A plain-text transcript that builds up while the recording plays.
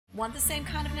Want the same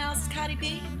kind of nails as Cardi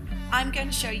B? I'm going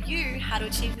to show you how to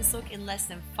achieve this look in less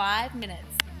than 5 minutes.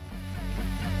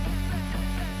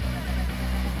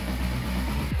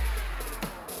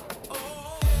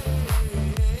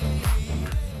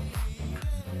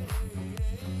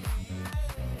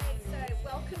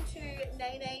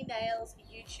 Nails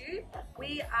YouTube.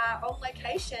 We are on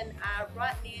location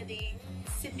right near the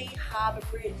Sydney Harbour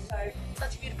Bridge, so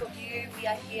such a beautiful view. We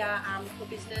are here for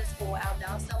business for our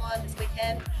nail salon this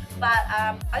weekend, but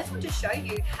I just want to show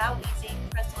you how easy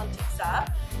press-on tips are,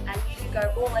 and you can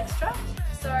go all extra.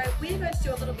 So we're going to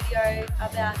do a little video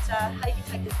about how you can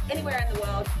take this anywhere in the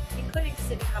world, including the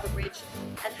Sydney Harbour Bridge,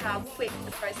 and how quick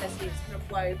the process is from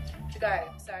flow to go.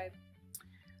 So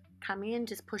come in,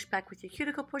 just push back with your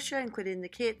cuticle pusher, including the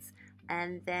kits,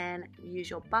 and then use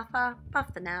your buffer,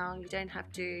 buff the nail. You don't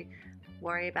have to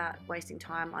worry about wasting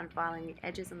time on filing the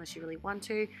edges unless you really want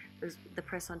to, because the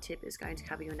press-on tip is going to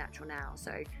cover your natural nail.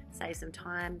 So save some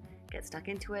time, get stuck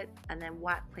into it, and then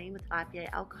wipe clean with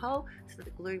IPA alcohol so that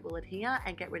the glue will adhere,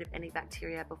 and get rid of any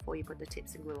bacteria before you put the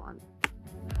tips and glue on.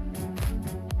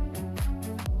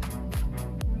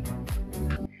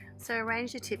 So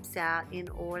arrange your tips out in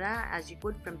order as you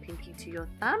would from pinky to your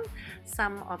thumb.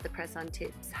 Some of the press-on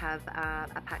tips have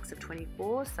a packs of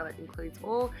 24, so it includes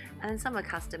all, and some are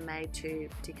custom made to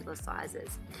particular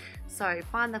sizes. So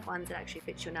find the ones that actually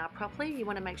fit your nail properly. You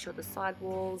want to make sure the side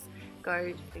walls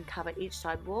go and cover each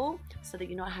side wall so that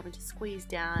you're not having to squeeze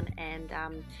down and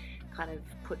kind of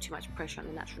put too much pressure on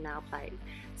the natural nail plate.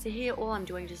 So here all I'm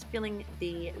doing is just filling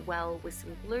the well with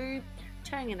some glue,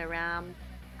 turning it around,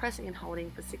 pressing and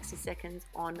holding for 60 seconds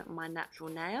on my natural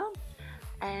nail,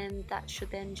 and that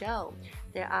should then gel.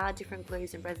 There are different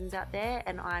glues and resins out there,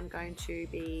 and I'm going to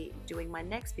be doing my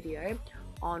next video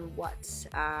on what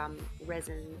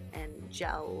resin and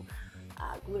gel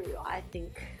glue I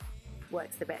think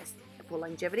works the best for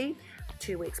longevity,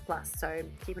 2 weeks plus. So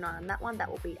keep an eye on that one. That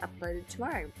will be uploaded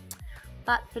tomorrow.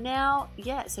 But for now,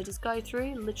 yeah, so just go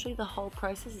through. Literally the whole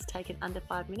process has taken under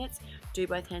 5 minutes. Do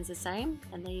both hands the same,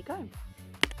 and there you go.